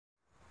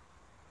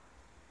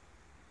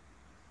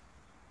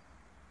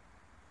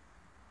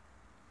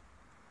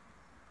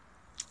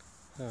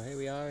Oh, here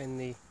we are in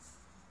the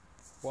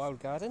wild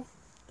garden,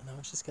 and I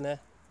was just going to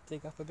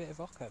dig up a bit of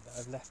ochre that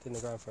I've left in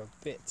the ground for a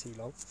bit too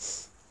long.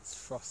 It's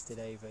frosted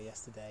over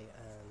yesterday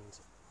and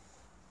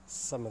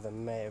some of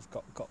them may have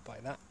got by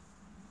that,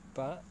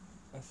 but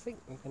I think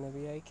we're going to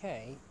be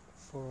okay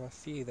for a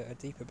few that are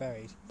deeper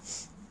buried.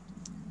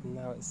 And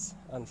now it's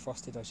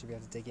unfrosted, I should be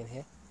able to dig in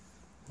here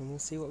and we'll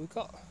see what we've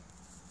got.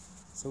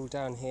 It's all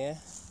down here,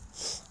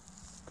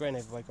 grown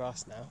over by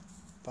grass now,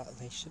 but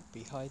they should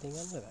be hiding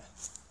under there.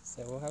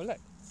 So we'll have a look.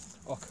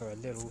 Ochre are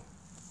little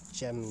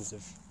gems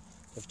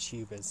of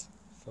tubers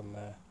from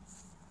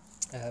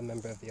a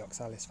member of the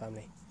Oxalis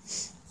family.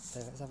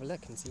 So let's have a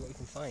look and see what we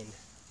can find.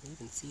 You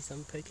can see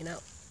some poking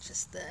out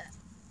just there.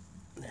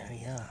 There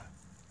we are.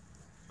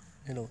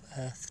 Little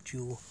earth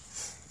jewel.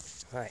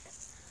 Right,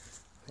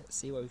 let's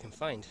see what we can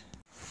find.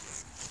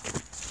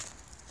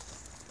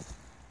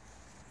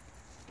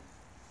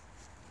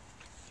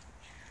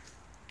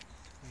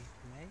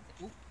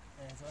 Oh,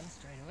 there's one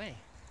straight away.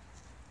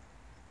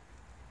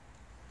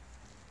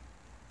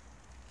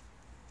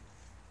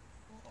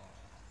 Oh,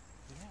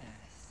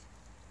 yes.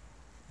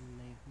 And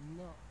they've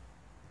not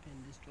been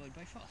destroyed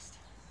by frost.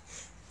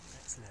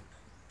 Excellent.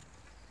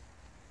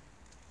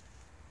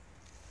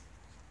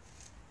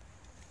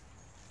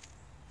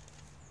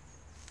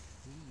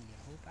 A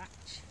whole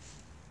batch.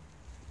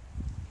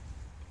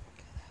 Look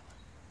at that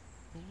one.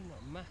 Maybe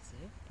not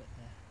massive, but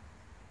they're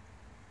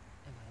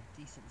a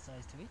decent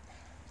size to eat.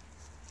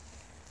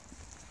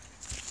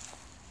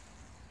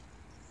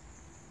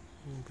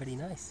 Pretty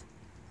nice.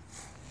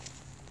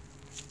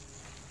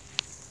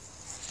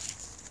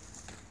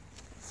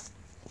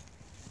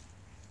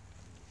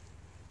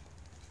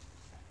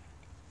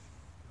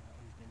 That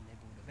one's been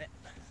nibbled a bit.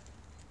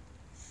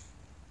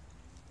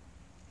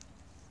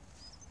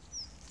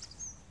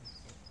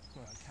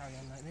 Well, I'll carry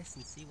on like this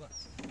and see what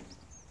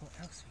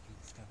else we can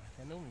discover.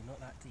 They're normally not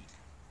that deep.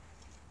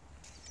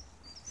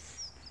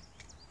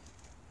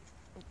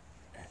 Oh,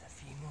 there's a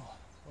few more.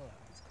 Oh, that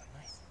one's quite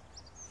nice.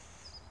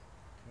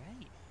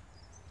 Great.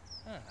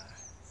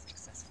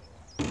 Successful.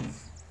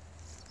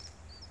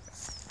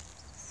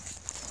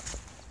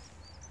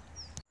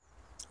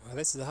 Well,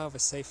 this is the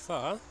harvest so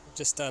far. I've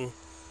just done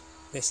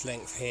this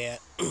length here.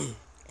 I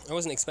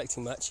wasn't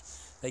expecting much.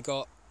 They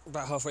got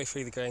about halfway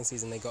through the growing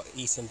season, they got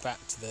eaten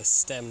back to the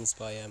stems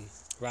by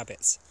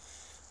rabbits.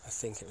 I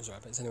think it was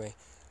rabbits anyway.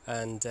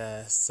 And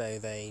so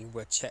they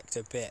were checked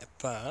a bit,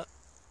 but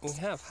we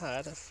have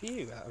had a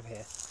few out of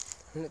here.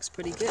 It looks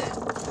pretty good.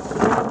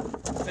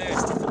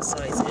 Various different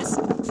sizes,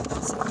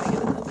 some bigger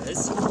than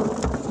others.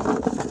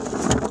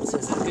 So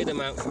there's a good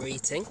amount for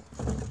eating.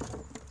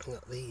 We've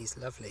got these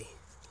lovely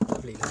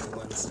little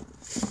ones.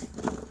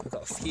 We've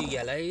got a few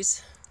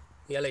yellows.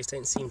 The yellows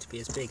don't seem to be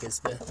as big as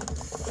the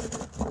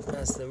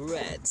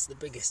reds. The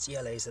biggest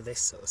yellows are this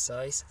sort of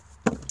size.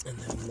 And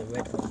then the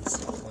red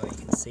ones, well, you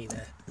can see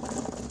they're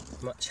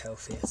much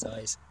healthier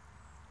size.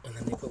 And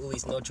then they've got all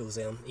these nodules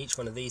on. Each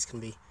one of these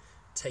can be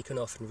taken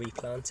off and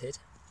replanted,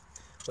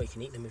 or you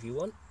can eat them if you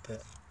want,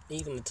 but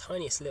even the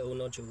tiniest little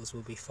nodules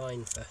will be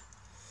fine for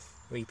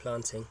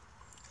replanting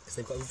because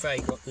they've got a very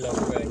long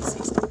growing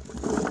season.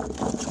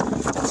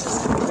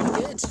 That's pretty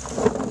good.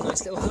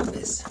 Nice little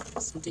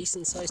harvest. Some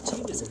decent sized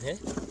tubers in here.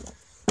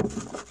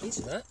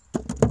 Pleased with that.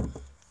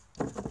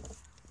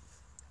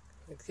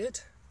 Look good.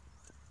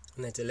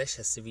 And they're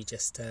delicious if you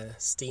just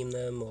steam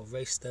them or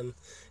roast them.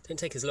 Don't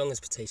take as long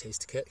as potatoes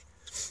to cook.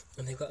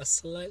 And they've got a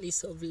slightly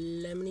sort of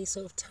lemony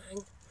sort of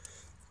tang.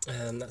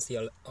 That's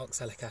the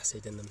oxalic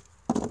acid in them.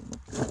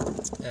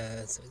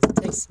 So it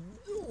tastes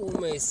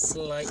almost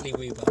slightly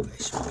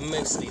rhubarbish, but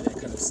mostly they're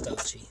kind of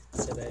starchy.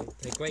 So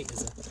they're great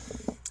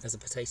as a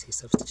potato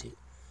substitute.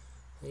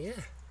 But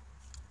yeah,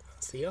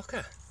 that's the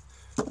ochre.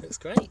 Looks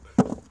great.